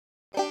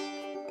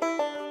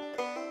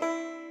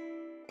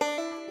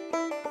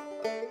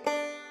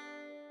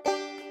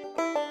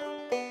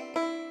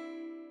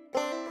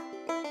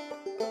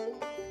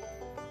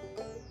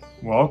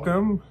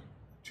Welcome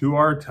to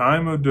our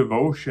time of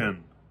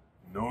devotion.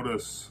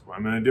 Notice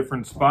I'm in a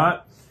different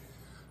spot.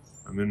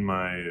 I'm in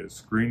my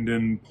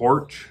screened-in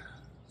porch,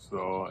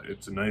 so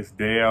it's a nice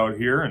day out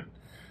here, and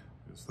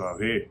just thought,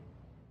 hey,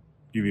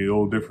 give you a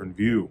little different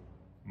view,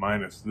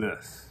 minus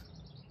this.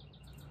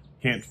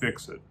 Can't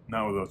fix it,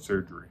 not without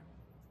surgery.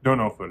 Don't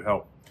know if it would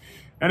help.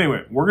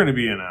 Anyway, we're going to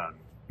be in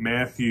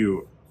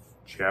Matthew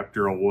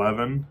chapter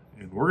 11,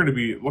 and we're going to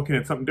be looking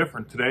at something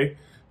different today.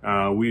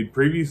 We had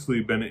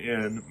previously been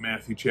in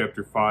Matthew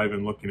chapter 5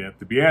 and looking at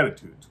the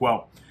Beatitudes.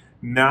 Well,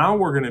 now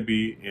we're going to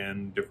be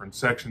in different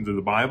sections of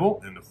the Bible,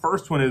 and the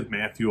first one is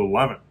Matthew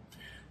 11.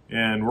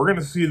 And we're going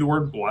to see the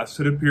word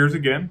blessed appears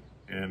again.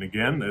 And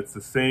again, that's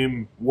the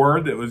same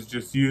word that was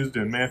just used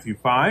in Matthew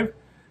 5.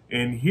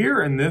 And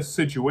here in this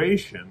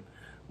situation,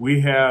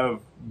 we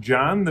have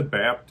John the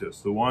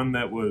Baptist, the one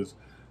that was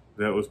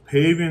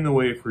paving the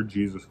way for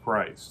Jesus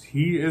Christ.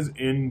 He is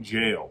in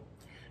jail.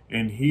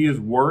 And he is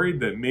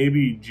worried that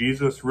maybe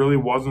Jesus really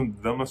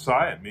wasn't the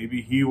Messiah.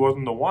 Maybe he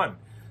wasn't the one,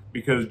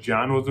 because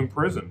John was in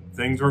prison.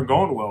 Things weren't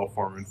going well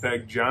for him. In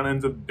fact, John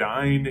ends up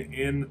dying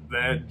in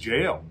that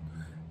jail.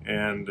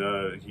 And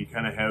he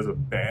kind of has a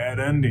bad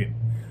ending.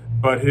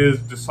 But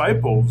his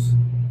disciples,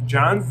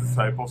 John's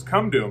disciples,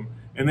 come to him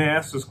and they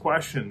ask this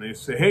question. They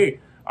say,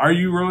 hey, are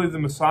you really the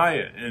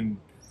Messiah? And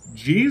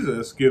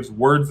Jesus gives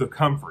words of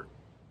comfort.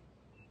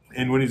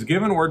 And when he's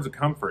given words of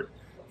comfort,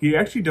 he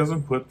actually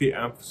doesn't put the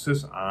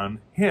emphasis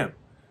on him,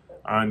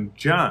 on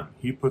John.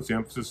 He puts the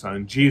emphasis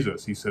on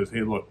Jesus. He says,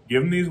 hey, look,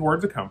 give him these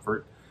words of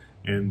comfort,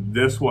 and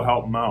this will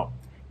help him out.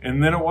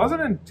 And then it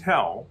wasn't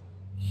until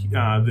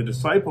the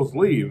disciples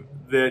leave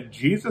that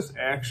Jesus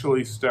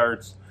actually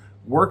starts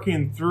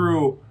working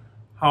through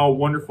how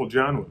wonderful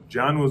John was.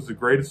 John was the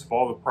greatest of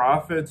all the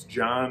prophets.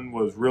 John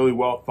was really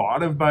well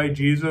thought of by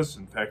Jesus.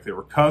 In fact, they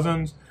were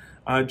cousins.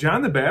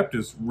 John the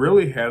Baptist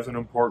really has an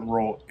important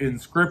role in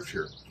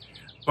Scripture.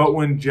 But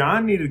when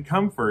John needed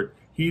comfort,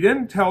 he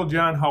didn't tell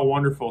John how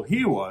wonderful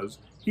he was.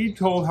 He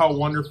told how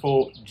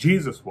wonderful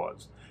Jesus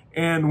was.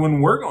 And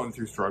when we're going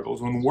through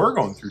struggles, when we're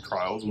going through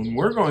trials, when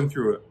we're going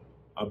through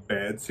a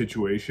bad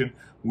situation,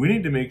 we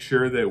need to make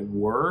sure that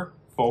we're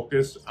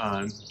focused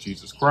on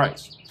Jesus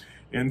Christ.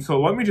 And so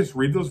let me just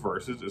read those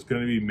verses. It's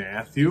going to be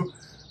Matthew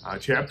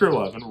chapter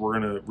 11. We're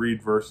going to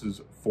read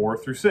verses 4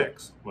 through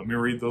 6. Let me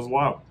read those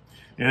aloud.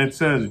 And it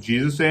says,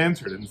 Jesus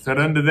answered and said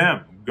unto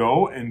them,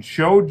 Go and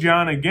show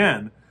John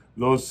again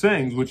those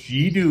things which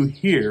ye do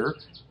hear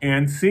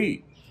and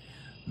see.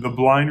 The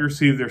blind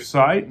receive their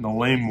sight, and the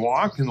lame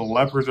walk, and the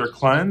lepers are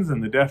cleansed,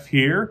 and the deaf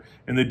hear,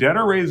 and the dead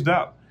are raised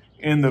up,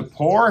 and the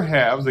poor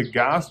have the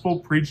gospel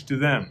preached to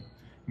them.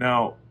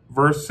 Now,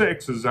 verse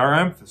 6 is our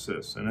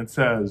emphasis, and it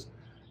says,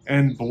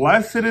 And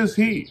blessed is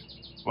he,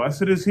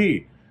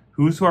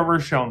 whosoever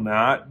shall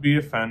not be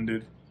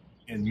offended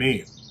in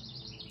me.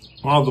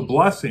 Well, the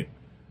blessing,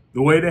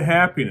 the way to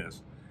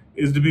happiness,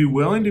 is to be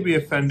willing to be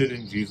offended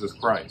in Jesus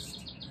Christ.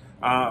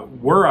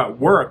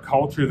 We're a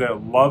culture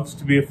that loves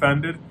to be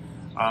offended.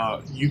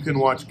 You can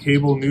watch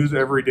cable news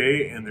every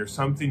day, and there's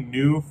something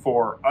new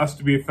for us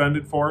to be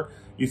offended for.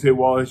 You say,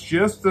 well, it's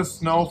just the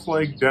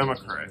snowflake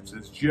Democrats.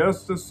 It's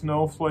just the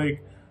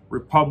snowflake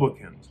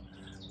Republicans.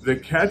 The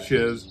catch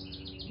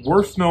is,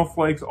 we're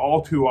snowflakes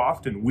all too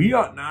often. We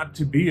ought not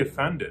to be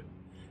offended,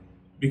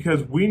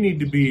 because we need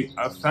to be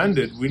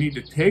offended. We need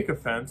to take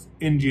offense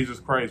in Jesus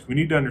Christ. We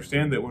need to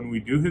understand that when we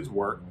do his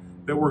work,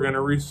 that we're going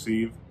to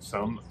receive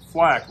some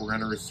flack. We're going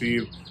to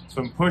receive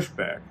some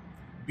pushback.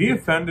 Be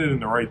offended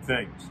in the right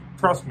things.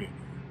 Trust me,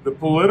 the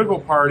political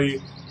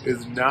party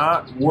is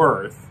not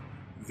worth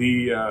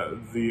the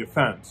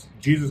offense.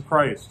 Jesus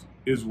Christ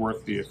is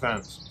worth the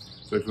offense.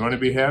 So if you want to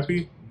be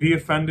happy, be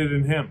offended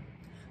in him.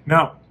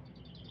 Now,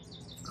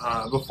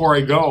 before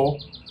I go,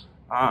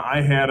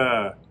 I have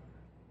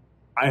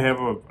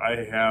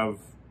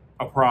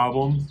a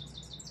problem.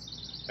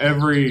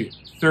 Every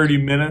 30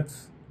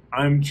 minutes,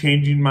 I'm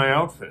changing my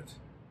outfit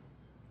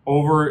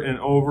over and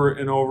over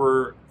and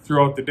over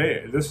throughout the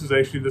day. This is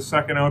actually the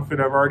second outfit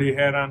I've already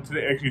had on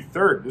today. Actually,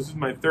 third. This is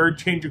my third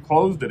change of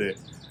clothes today.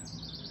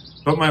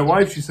 But my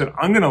wife, she said,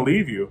 I'm going to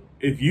leave you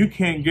if you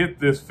can't get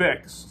this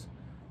fixed.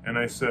 And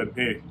I said,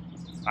 hey,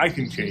 I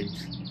can change.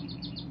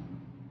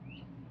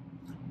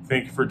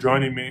 Thank you for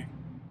joining me.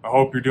 I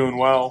hope you're doing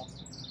well.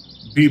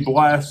 Be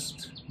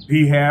blessed.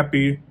 Be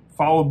happy.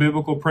 Follow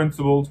biblical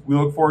principles. We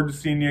look forward to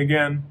seeing you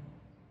again.